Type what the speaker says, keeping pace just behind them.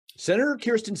Senator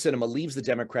Kyrsten Sinema leaves the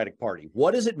Democratic Party.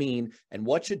 What does it mean, and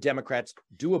what should Democrats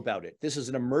do about it? This is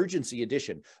an emergency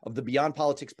edition of the Beyond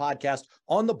Politics podcast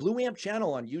on the Blue Amp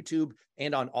channel on YouTube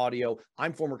and on audio.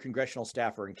 I'm former congressional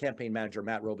staffer and campaign manager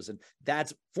Matt Robeson.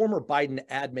 That's former Biden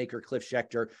ad maker Cliff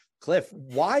Schechter. Cliff,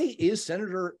 why is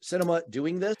Senator Sinema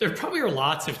doing this? There probably are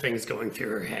lots of things going through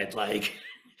her head, like,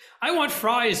 I want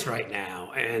fries right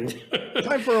now, and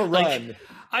time for a run.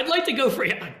 I'd like to go for,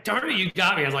 darn it, you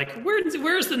got me. I was like,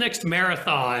 where's the next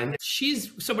marathon?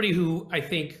 She's somebody who I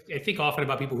think often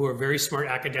about people who are very smart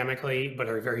academically, but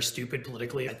are very stupid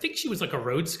politically. I think she was like a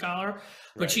Rhodes Scholar,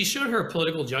 but She showed her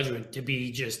political judgment to be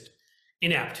just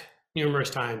inept numerous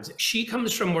times. She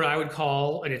comes from what I would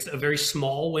call, and it's a very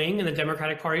small wing in the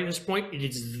Democratic Party at this point. It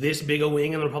is this big a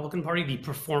wing in the Republican Party, the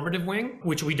performative wing,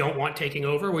 which we don't want taking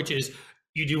over, which is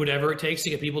you do whatever it takes to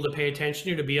get people to pay attention to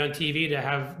you, to be on TV, to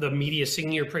have the media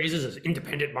singing your praises as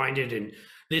independent-minded and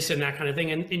this and that kind of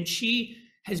thing. And she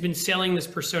has been selling this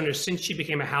persona since she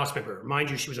became a House member. Mind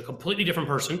you, she was a completely different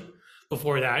person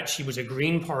before that. She was a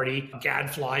Green Party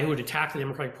gadfly who would attack the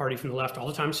Democratic Party from the left all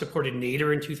the time, supported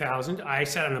Nader in 2000. I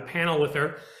sat on a panel with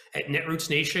her at Netroots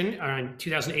Nation in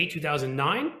 2008,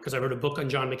 2009, because I wrote a book on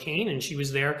John McCain, and she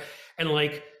was there. And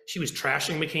she was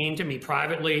trashing McCain to me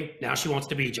privately. Now she wants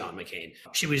to be John McCain.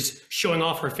 She was showing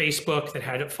off her Facebook that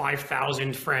had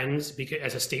 5,000 friends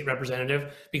as a state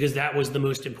representative, because that was the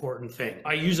most important thing.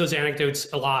 I use those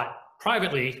anecdotes a lot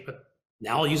privately, but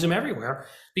now I'll use them everywhere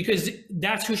because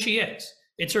that's who she is.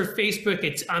 It's her Facebook.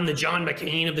 It's on the John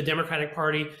McCain of the Democratic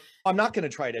Party. I'm not going to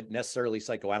try to necessarily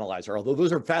psychoanalyze her, although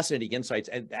those are fascinating insights,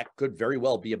 and that could very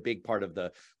well be a big part of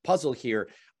the puzzle here.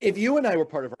 If you and I were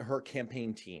part of her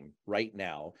campaign team right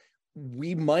now,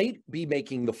 we might be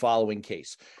making the following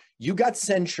case. You got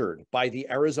censured by the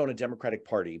Arizona Democratic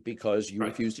Party because you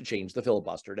refused to change the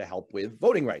filibuster to help with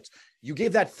voting rights. You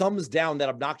gave that thumbs down, that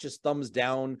obnoxious thumbs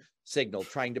down signal,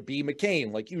 trying to be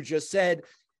McCain, like you just said,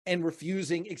 and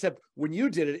refusing, except when you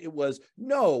did it, it was,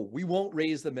 no, we won't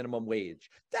raise the minimum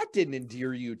wage. That didn't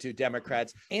endear you to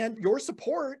Democrats. And your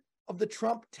support of the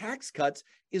Trump tax cuts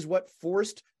is what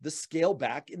forced the scale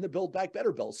back in the Build Back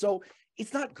Better bill. So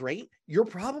it's not great. You're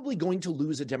probably going to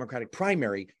lose a Democratic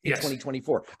primary in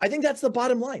 2024. I think that's the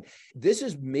bottom line. This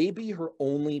is maybe her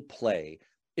only play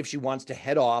if she wants to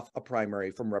head off a primary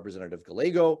from Representative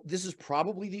Gallego. This is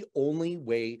probably the only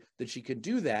way that she can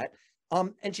do that.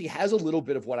 And she has a little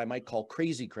bit of what I might call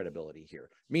crazy credibility here,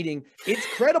 meaning it's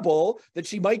credible that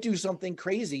she might do something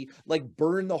crazy, like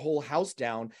burn the whole house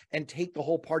down and take the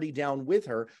whole party down with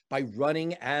her by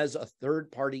running as a third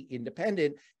party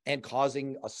independent and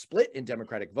causing a split in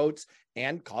Democratic votes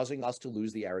and causing us to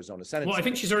lose the Arizona Senate. Well, I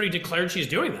think she's already declared she's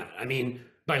doing that. I mean,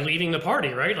 by leaving the party,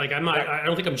 right? Like I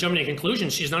don't think I'm jumping to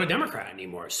conclusions. She's not a Democrat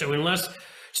anymore. So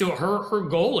her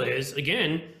goal is,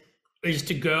 again, is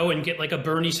to go and get like a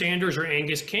Bernie Sanders or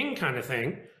Angus King kind of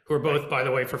thing, who are both, by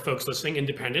the way, for folks listening,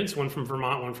 independents, one from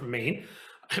Vermont, one from Maine.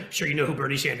 I'm sure you know who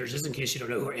Bernie Sanders is in case you don't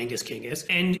know who Angus King is.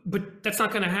 But that's not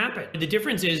going to happen. The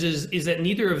difference is that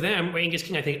neither of them, Angus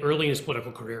King, I think early in his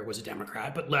political career was a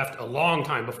Democrat, but left a long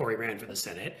time before he ran for the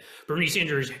Senate. Bernie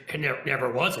Sanders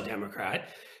never was a Democrat.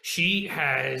 She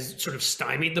has sort of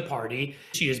stymied the party.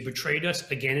 She has betrayed us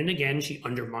again and again. She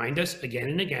undermined us again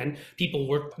and again. People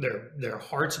worked their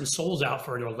hearts and souls out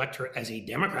for her to elect her as a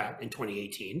Democrat in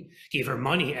 2018, gave her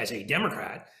money as a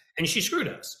Democrat, and she screwed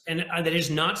us. And that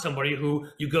is not somebody who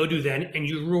you go to then and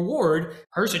you reward.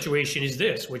 Her situation is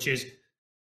this, which is,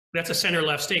 that's a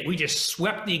center-left state. We just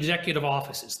swept the executive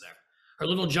offices there. Her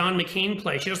little John McCain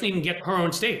play, she doesn't even get her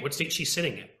own state, what state she's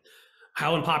sitting in.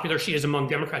 How unpopular she is among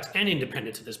Democrats and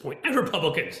independents at this point, and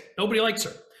Republicans. Nobody likes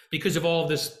her because of all of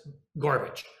this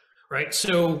garbage, right?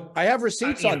 So I have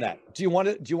receipts on that. Do you want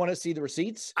to see the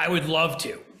receipts? I would love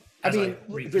to. I mean,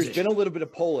 there's been a little bit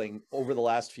of polling over the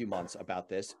last few months about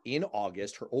this. In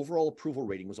August, her overall approval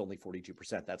rating was only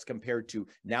 42%. That's compared to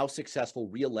now successful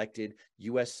reelected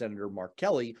U.S. Senator Mark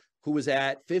Kelly, who was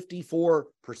at 54%.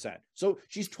 So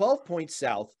she's 12 points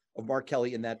south of Mark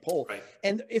Kelly in that poll. Right.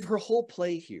 And if her whole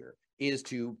play here is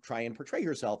to try and portray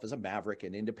herself as a maverick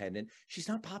and independent, she's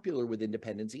not popular with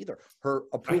independents either. Her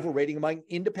approval rating among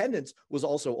independents was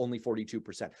also only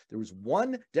 42%. There was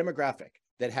one demographic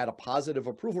that had a positive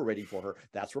approval rating for her.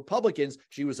 That's Republicans.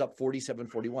 She was up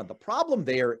 47-41. The problem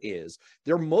there is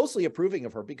they're mostly approving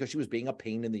of her because she was being a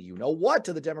pain in the you-know-what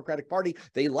to the Democratic Party.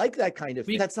 They like that kind of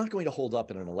thing. That's not going to hold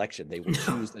up in an election. They will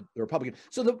choose the Republican.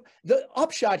 So the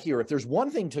upshot here, if there's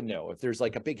one thing to know, if there's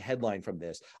like a big headline from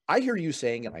this, I hear you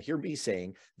saying, and I hear me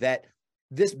saying, that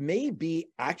this may be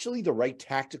actually the right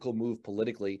tactical move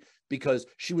politically, because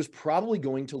she was probably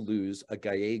going to lose a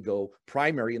Gallego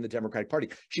primary in the Democratic Party.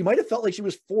 She might have felt like she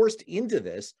was forced into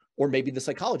this, or maybe the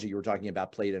psychology you were talking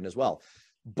about played in as well.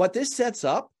 But this sets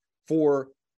up for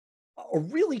a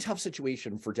really tough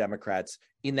situation for Democrats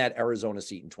in that Arizona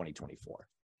seat in 2024.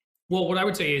 Well, what I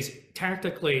would say is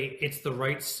tactically, it's the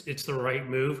right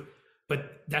move,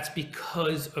 but that's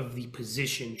because of the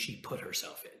position she put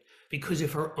herself in, because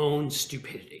of her own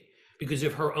stupidity, because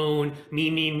of her own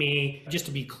me, just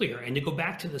to be clear. And to go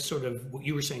back to the sort of what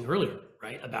you were saying earlier,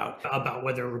 right, about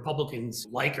whether Republicans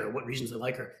like her, what reasons they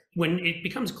like her. When it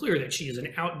becomes clear that she is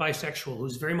an out bisexual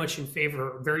who's very much in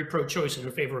favor, very pro-choice and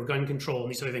in favor of gun control and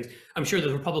these other things, I'm sure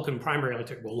the Republican primary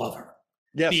electorate will love her.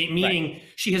 Yes, meaning right.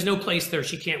 She has no place there.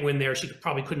 She can't win there. She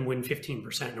probably couldn't win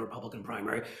 15% in a Republican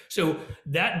primary. So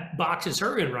that boxes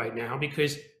her in right now,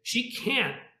 because she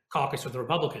can't caucus with the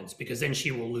Republicans, because then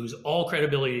she will lose all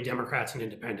credibility to Democrats and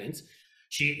independents.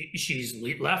 She's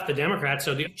left the Democrats,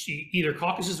 so she either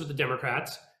caucuses with the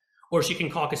Democrats or she can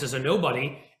caucus as a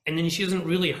nobody, and then she doesn't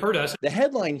really hurt us. The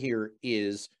headline here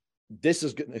is, this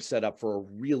is going to set up for a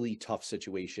really tough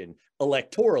situation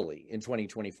electorally in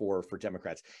 2024 for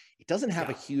Democrats. It doesn't have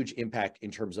a huge impact in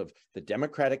terms of the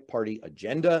Democratic Party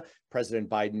agenda, President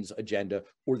Biden's agenda,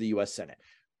 or the U.S. Senate.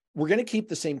 We're going to keep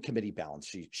the same committee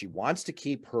balance. She wants to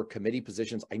keep her committee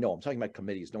positions. I know I'm talking about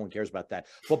committees. No one cares about that.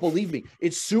 But believe me,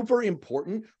 it's super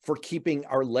important for keeping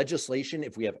our legislation.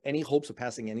 If we have any hopes of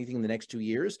passing anything in the next 2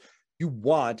 years, you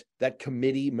want that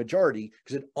committee majority,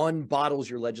 because it unbottles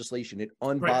your legislation. It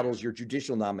unbottles your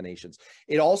judicial nominations.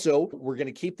 It also, we're going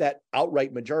to keep that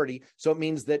outright majority. So it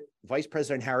means that Vice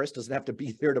President Harris doesn't have to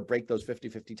be there to break those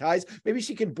 50-50 ties. Maybe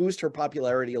she can boost her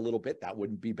popularity a little bit. That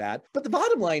wouldn't be bad. But the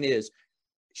bottom line is,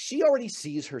 she already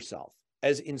sees herself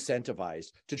as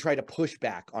incentivized to try to push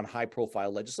back on high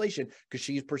profile legislation, because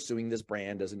she's pursuing this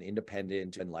brand as an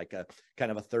independent and like a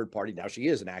kind of a third party. Now she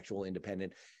is an actual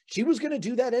independent. She was going to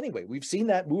do that anyway. We've seen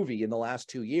that movie in the last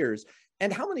 2 years.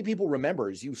 And how many people remember,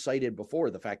 as you cited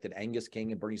before, the fact that Angus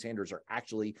King and Bernie Sanders are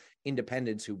actually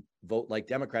independents who vote like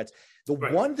Democrats? The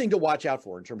one thing to watch out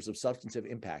for in terms of substantive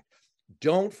impact,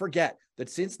 don't forget that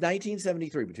since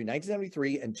 1973, between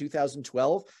 1973 and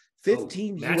 2012,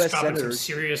 15 U.S. senators. Some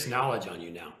serious knowledge on you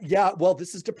now. Yeah, well,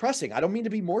 this is depressing. I don't mean to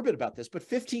be morbid about this, but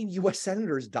 15 U.S.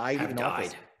 senators died in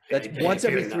office. That's once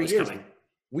every 3 years.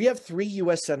 We have 3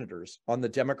 U.S. senators on the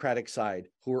Democratic side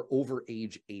who are over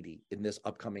age 80 in this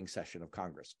upcoming session of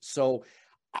Congress. So,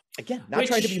 again, not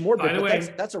trying to be morbid,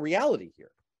 but that's a reality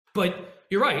here. But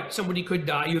you're right. Somebody could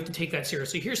die. You have to take that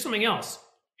seriously. Here's something else.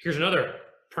 Here's another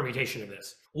permutation of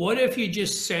this. What if you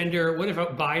just send her, what if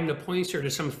Biden appoints her to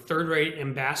some third-rate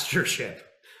ambassadorship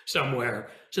somewhere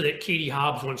so that Katie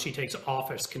Hobbs, once she takes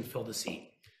office, can fill the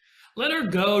seat? Let her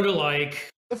go to like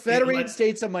the Federated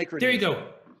States of Micronesia. There you go.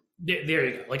 There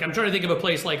you go. Like, I'm trying to think of a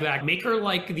place like that. Make her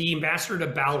like the ambassador to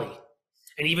Bali.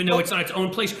 And even though it's not its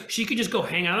own place, she could just go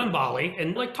hang out on Bali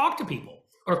and like talk to people.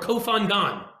 Or Kof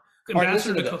Angan.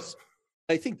 Ambassador to Kof.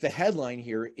 I think the headline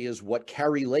here is what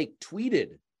Kari Lake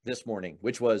tweeted this morning,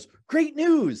 which was great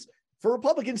news. For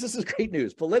Republicans, this is great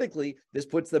news. Politically, this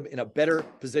puts them in a better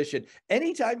position.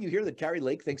 Anytime you hear that Kari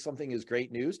Lake thinks something is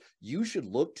great news, you should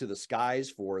look to the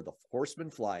skies for the horseman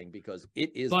flying, because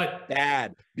it is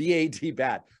bad, B-A-D,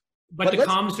 bad. But the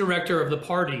comms director of the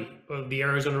party, of the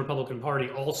Arizona Republican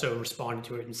Party, also responded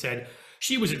to it and said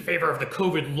she was in favor of the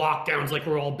COVID lockdowns like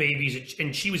we're all babies,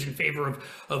 and she was in favor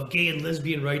of gay and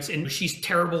lesbian rights, and she's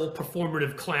terrible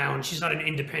performative clown. She's not an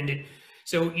independent.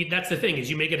 So that's the thing, is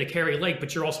you may get a Kari Lake,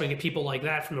 but you're also going to get people like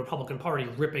that from the Republican Party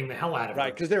ripping the hell out of her.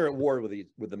 Right, because they're at war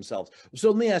with themselves.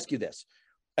 So let me ask you this.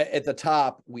 At the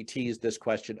top, we teased this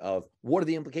question of what are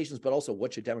the implications, but also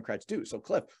what should Democrats do? So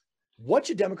Cliff, what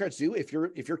should Democrats do if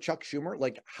you're Chuck Schumer?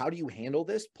 Like, how do you handle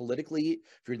this politically?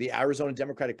 If you're the Arizona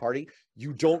Democratic Party,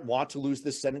 you don't want to lose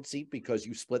this Senate seat because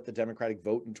you split the Democratic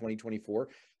vote in 2024.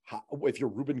 If you're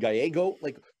Ruben Gallego,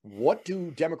 like, what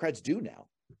do Democrats do now?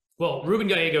 Well, Ruben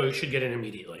Gallego should get in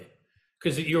immediately,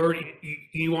 because you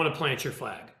want to plant your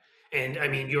flag. And I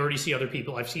mean, you already see other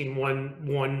people. I've seen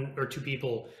one or two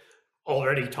people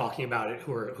already talking about it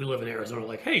who live in Arizona,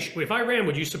 like, hey, if I ran,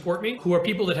 would you support me? Who are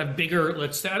people that have bigger,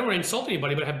 let's say, I don't want to insult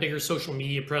anybody, but have bigger social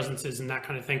media presences and that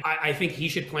kind of thing. I think he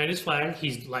should plant his flag.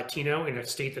 He's Latino in a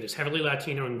state that is heavily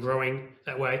Latino and growing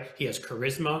that way. He has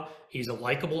charisma. He's a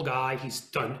likable guy. He's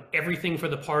done everything for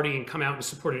the party and come out and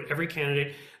supported every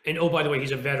candidate. And oh, by the way,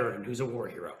 he's a veteran who's a war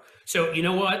hero. So you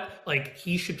know what? Like,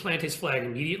 he should plant his flag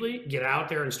immediately, get out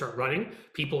there and start running.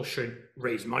 People should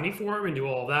raise money for him and do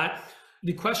all of that.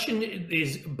 The question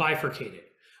is bifurcated.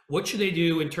 What should they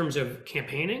do in terms of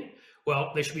campaigning?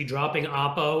 Well, they should be dropping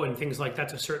Oppo and things like that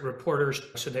to certain reporters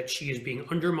so that she is being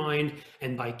undermined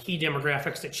and by key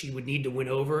demographics that she would need to win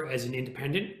over as an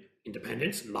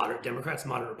independents, moderate Democrats,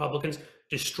 moderate Republicans,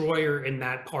 destroy her in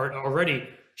that part already.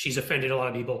 She's offended a lot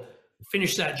of people.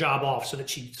 Finish that job off so that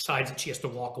she decides that she has to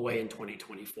walk away in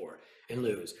 2024 and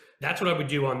lose. That's what I would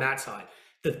do on that side.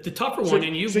 The tougher one,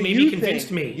 and you've maybe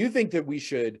convinced me. You think that we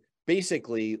should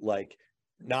basically like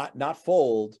not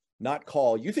fold, not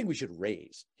call. You think we should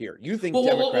raise here. You think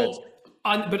Democrats.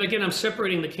 But again, I'm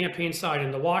separating the campaign side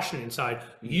and the Washington side.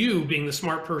 You being the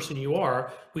smart person you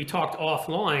are, we talked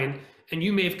offline, and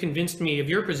you may have convinced me of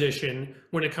your position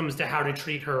when it comes to how to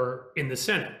treat her in the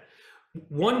Senate.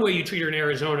 One way you treat her in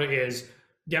Arizona is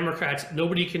Democrats,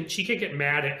 she can't get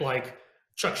mad at like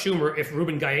Chuck Schumer if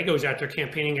Ruben Gallego's out there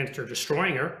campaigning against her,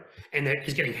 destroying her, and that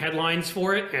is getting headlines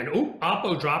for it. And,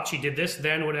 Oppo dropped, she did this,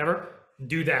 then whatever.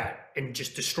 Do that and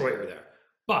just destroy her there.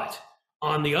 But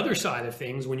on the other side of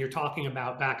things, when you're talking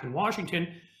about back in Washington,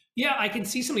 yeah, I can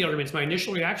see some of the arguments. My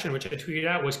initial reaction, which I tweeted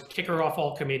out, was kick her off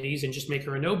all committees and just make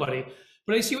her a nobody.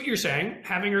 But I see what you're saying.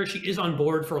 Having her, she is on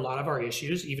board for a lot of our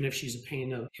issues, even if she's a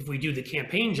pain of, if we do the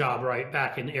campaign job right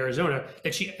back in Arizona,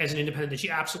 that she, as an independent, that she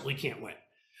absolutely can't win.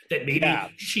 That maybe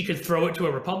she could throw it to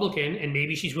a Republican, and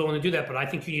maybe she's willing to do that. But I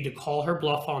think you need to call her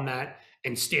bluff on that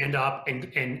and stand up and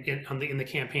in the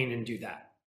campaign and do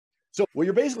that. So what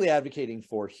you're basically advocating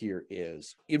for here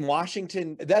is in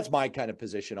Washington, that's my kind of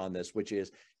position on this, which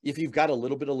is if you've got a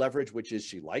little bit of leverage, which is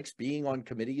she likes being on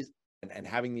committees and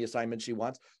having the assignment she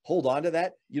wants, hold on to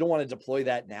that. You don't want to deploy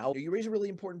that now. You raise a really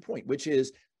important point, which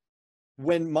is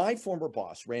when my former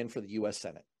boss ran for the US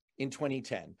Senate in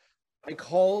 2010, I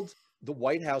called the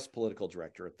White House political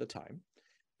director at the time,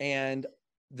 and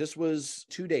this was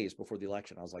 2 days before the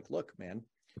election. I was like, look, man,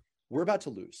 we're about to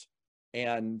lose.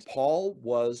 And Paul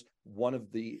was one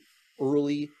of the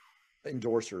early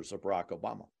endorsers of Barack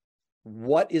Obama.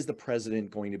 What is the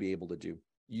president going to be able to do?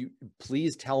 You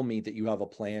please tell me that you have a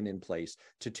plan in place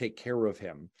to take care of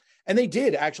him. And they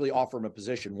did actually offer him a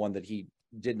position, one that he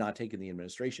did not take in the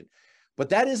administration. But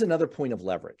that is another point of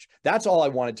leverage. That's all I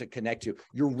wanted to connect to.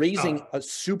 You're raising a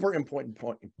super important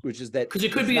point, which is that because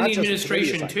it could be in the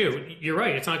administration too. You're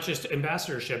right. It's not just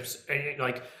ambassadorships.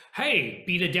 Like, hey,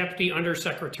 be the deputy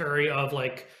undersecretary of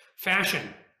like fashion.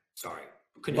 Sorry,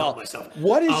 couldn't help myself.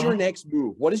 What is your next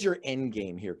move? What is your end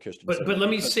game here, Kirsten? But let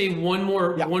me say one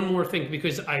more thing,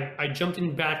 because I jumped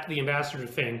in back to the ambassador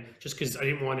thing just because I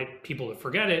didn't want people to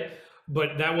forget it.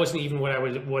 But that wasn't even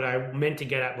what I meant to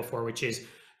get at before, which is.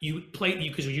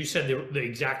 Because you said the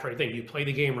exact right thing. You play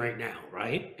the game right now,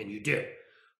 right? And you do.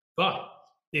 But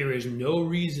there is no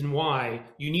reason why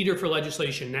you need her for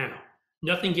legislation now.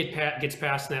 Nothing gets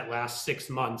passed in that last 6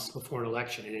 months before an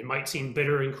election. And it might seem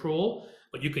bitter and cruel,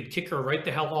 but you could kick her right the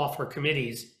hell off her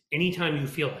committees anytime you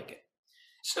feel like it.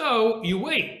 So you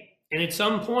wait. And at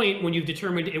some point, when you've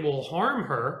determined it will harm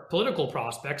her political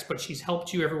prospects, but she's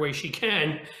helped you every way she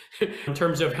can in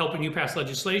terms of helping you pass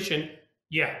legislation,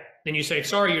 then you say,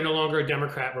 sorry, you're no longer a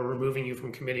Democrat. We're removing you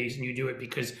from committees, and you do it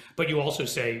but you also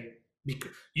say,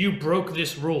 you broke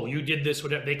this rule. You did this,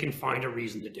 whatever. They can find a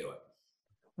reason to do it.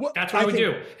 Well, that's what I would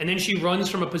do. And then she runs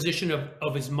from a position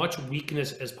of as much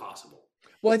weakness as possible.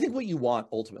 Well, I think what you want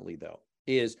ultimately, though,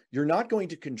 is you're not going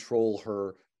to control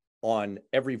her on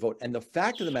every vote. And the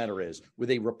fact of the matter is,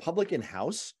 with a Republican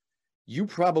House, you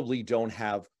probably don't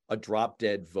have a drop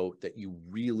dead vote that you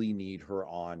really need her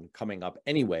on coming up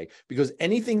anyway, because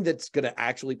anything that's going to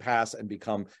actually pass and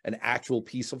become an actual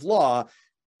piece of law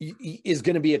is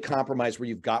going to be a compromise where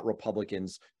you've got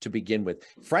Republicans to begin with.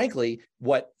 Frankly,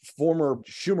 what former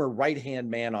Schumer right-hand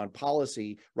man on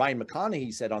policy, Ryan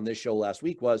McConaughey, said on this show last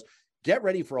week was, get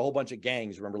ready for a whole bunch of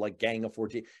gangs. Remember, like Gang of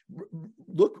 14.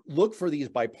 Look for these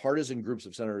bipartisan groups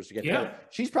of senators to get together.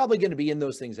 She's probably going to be in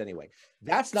those things anyway.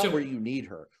 That's not where you need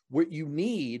her. What you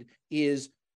need is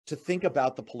to think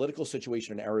about the political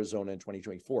situation in Arizona in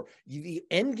 2024. The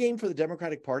end game for the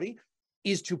Democratic Party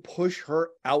is to push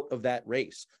her out of that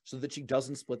race so that she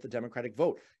doesn't split the Democratic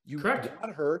vote. You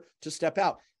want her to step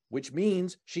out, which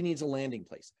means she needs a landing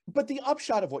place. But the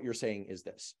upshot of what you're saying is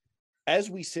this.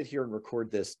 As we sit here and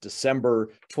record this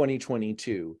December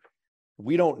 2022,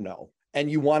 we don't know. And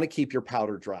you want to keep your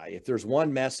powder dry. If there's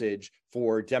one message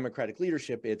for Democratic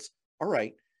leadership, it's, all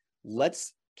right,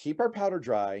 let's keep our powder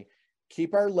dry,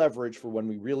 keep our leverage for when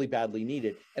we really badly need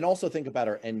it, and also think about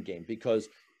our end game. Because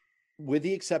with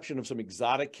the exception of some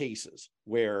exotic cases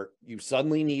where you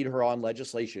suddenly need her on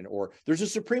legislation, or there's a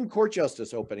Supreme Court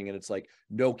justice opening and it's like,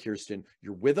 no, Kirsten,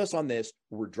 you're with us on this,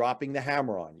 we're dropping the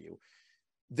hammer on you.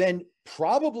 then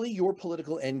probably your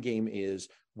political endgame is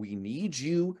we need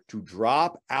you to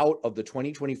drop out of the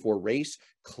 2024 race,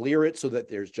 clear it so that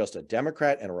there's just a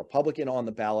Democrat and a Republican on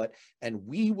the ballot, and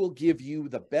we will give you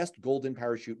the best golden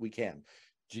parachute we can.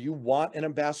 Do you want an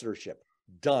ambassadorship?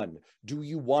 Done. Do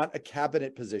you want a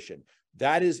cabinet position?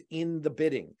 That is in the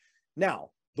bidding.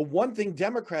 Now, the one thing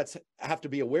Democrats have to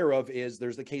be aware of is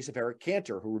there's the case of Eric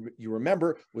Cantor, who you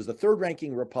remember was the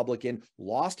third-ranking Republican,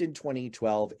 lost in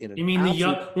 2012 in an You mean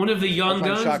one of the young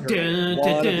guns?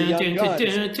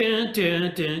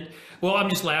 Well, I'm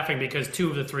just laughing because two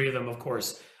of the three of them, of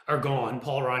course, are gone.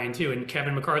 Paul Ryan too, and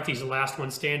Kevin McCarthy's the last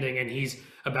one standing, and he's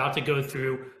about to go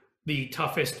through the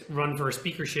toughest run for a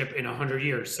speakership in 100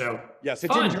 years. So yes,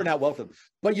 it didn't turn out well for them.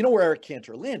 But you know where Eric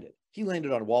Cantor landed? He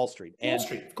landed on Wall Street. And Wall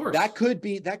Street, of course. That could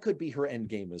be her end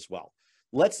game as well.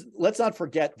 Let's not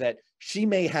forget that she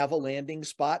may have a landing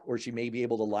spot, or she may be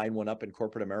able to line one up in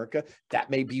corporate America. That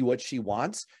may be what she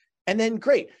wants. And then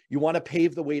great, you want to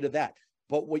pave the way to that.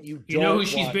 But what you know who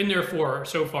she's been there for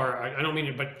so far, I don't mean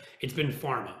it, but it's been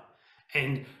pharma.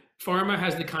 And pharma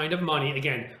has the kind of money,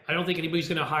 again, I don't think anybody's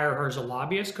going to hire her as a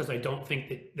lobbyist because I don't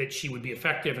think that she would be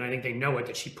effective. And I think they know it,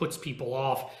 that she puts people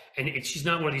off. And she's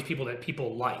not one of these people that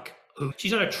people like.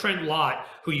 She's not a Trent Lott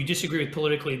who you disagree with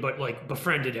politically, but like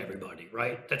befriended everybody,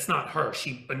 right? That's not her.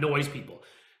 She annoys people.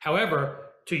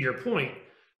 However, to your point,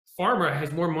 pharma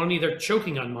has more money. They're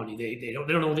choking on money. They don't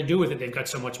know what to do with it. They've got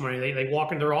so much money. They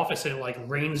walk in their office and it like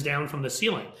rains down from the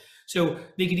ceiling. So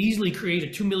they could easily create a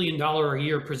 $2 million a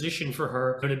year position for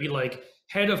her to be like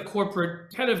head of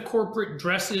corporate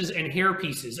dresses and hair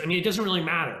pieces. I mean, it doesn't really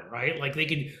matter, right? Like they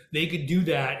could do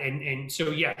that. And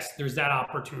so, yes, there's that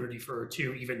opportunity for her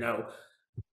too, even though.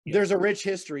 There's a rich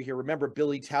history here. Remember,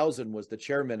 Billy Towson was the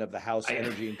chairman of the House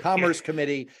Energy and Commerce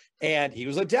Committee, and he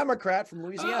was a Democrat from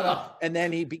Louisiana, and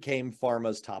then he became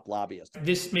pharma's top lobbyist.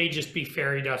 This may just be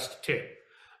fairy dust too,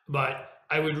 but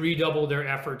I would redouble their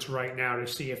efforts right now to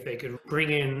see if they could bring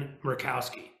in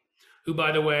Murkowski, who,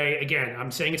 by the way, again,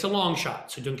 I'm saying it's a long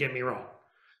shot, so don't get me wrong.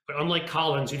 But unlike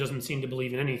Collins, who doesn't seem to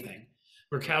believe in anything,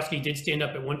 Murkowski did stand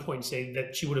up at one point and say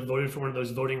that she would have voted for one of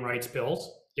those voting rights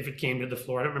bills if it came to the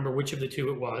floor. I don't remember which of the two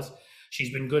it was.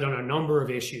 She's been good on a number of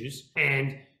issues.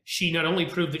 And she not only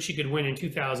proved that she could win in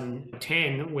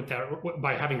 2010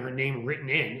 by having her name written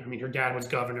in. I mean, her dad was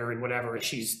governor and whatever. The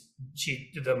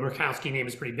Murkowski name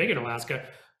is pretty big in Alaska,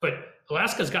 but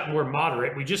Alaska's gotten more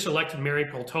moderate. We just elected Mary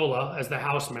Peltola as the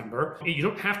House member. You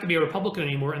don't have to be a Republican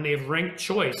anymore, and they have ranked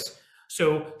choice.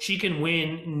 So she can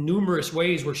win in numerous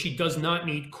ways where she does not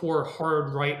need core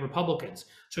hard right Republicans.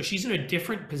 So she's in a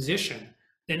different position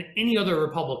than any other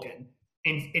Republican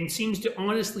and seems to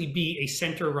honestly be a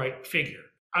center-right figure.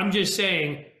 I'm just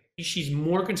saying she's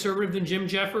more conservative than Jim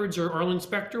Jeffords or Arlen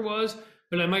Specter was,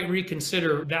 but I might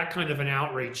reconsider that kind of an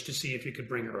outreach to see if you could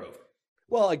bring her over.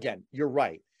 Well, again, you're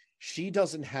right. She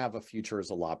doesn't have a future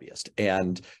as a lobbyist.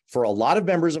 And for a lot of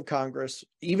members of Congress,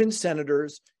 even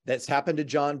senators, that's happened to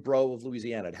John Breaux of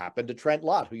Louisiana. It happened to Trent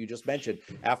Lott, who you just mentioned,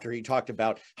 after he talked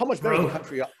about how much better the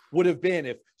country would have been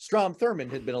if Strom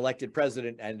Thurmond had been elected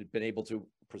president and had been able to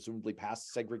presumably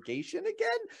pass segregation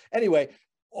again. Anyway,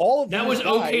 all of that was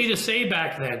okay to say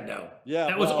back then, though. Yeah,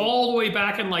 that was all the way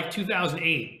back in like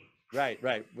 2008.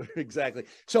 Right, exactly.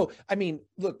 So, I mean,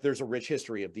 look, there's a rich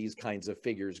history of these kinds of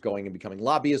figures going and becoming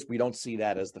lobbyists. We don't see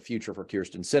that as the future for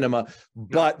Kyrsten Sinema,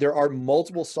 but there are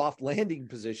multiple soft landing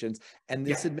positions, and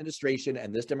this administration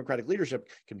and this Democratic leadership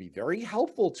can be very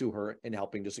helpful to her in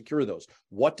helping to secure those.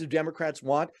 What do Democrats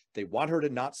want? They want her to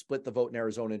not split the vote in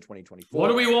Arizona in 2024. What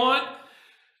do we want?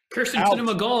 Kyrsten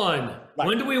Sinema gone. Right.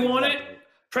 When do we want it?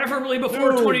 Preferably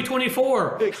before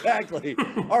 2024. Exactly.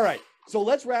 All right. So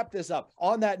let's wrap this up.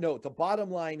 On that note, the bottom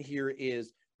line here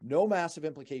is no massive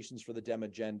implications for the Dem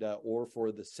agenda or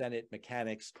for the Senate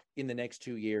mechanics in the next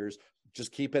 2 years.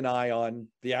 Just keep an eye on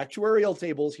the actuarial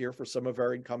tables here for some of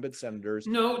our incumbent senators.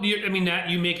 No, I mean, that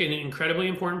you make an incredibly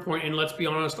important point. And let's be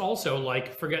honest also,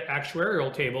 like, forget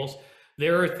actuarial tables.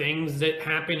 There are things that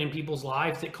happen in people's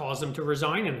lives that cause them to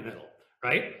resign in the middle,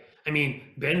 right? I mean,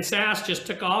 Ben Sasse just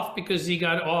took off because he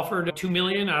got offered $2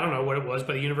 million, I don't know what it was,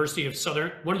 by the University of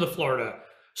Southern, one of the Florida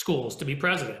schools, to be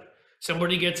president.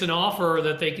 Somebody gets an offer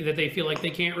that they feel like they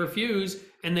can't refuse,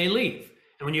 and they leave.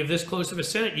 And when you have this close of a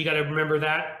Senate, you got to remember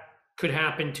that could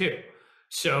happen too.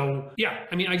 So, yeah,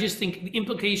 I mean, I just think the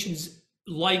implications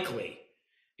likely,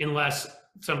 unless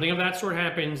something of that sort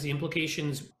happens, the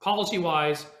implications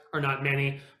policy-wise are not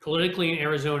many. Politically in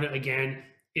Arizona, again,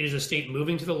 it is a state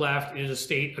moving to the left. It is a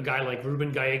state, a guy like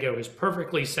Ruben Gallego is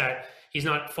perfectly set. He's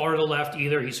not far to the left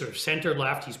either. He's sort of center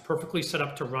left. He's perfectly set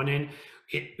up to run in.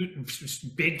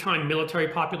 big time military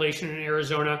population in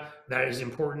Arizona. That is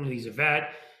important. He's a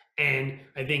vet. And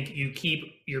I think you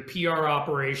keep your PR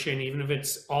operation, even if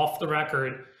it's off the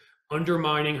record,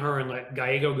 undermining her and let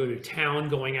Gallego go to town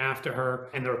going after her.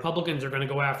 And the Republicans are going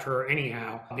to go after her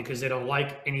anyhow because they don't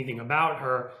like anything about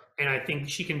her. And I think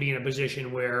she can be in a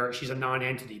position where she's a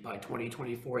non-entity by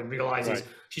 2024 and realizes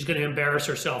she's going to embarrass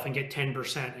herself and get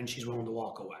 10% and she's willing to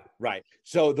walk away. Right.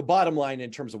 So the bottom line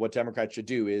in terms of what Democrats should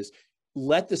do is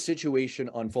let the situation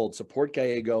unfold, support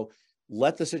Gallego,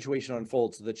 let the situation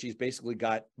unfold so that she's basically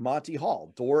got Monty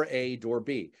Hall, door A, door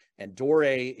B. And door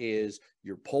A is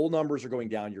your poll numbers are going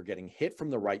down. You're getting hit from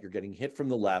the right. You're getting hit from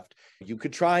the left. You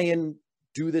could try and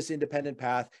do this independent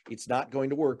path. It's not going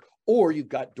to work. Or you've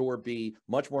got door B,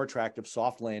 much more attractive,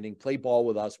 soft landing, play ball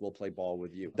with us. We'll play ball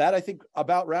with you. That I think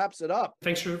about wraps it up.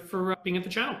 Thanks for being at the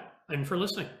channel and for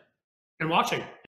listening and watching.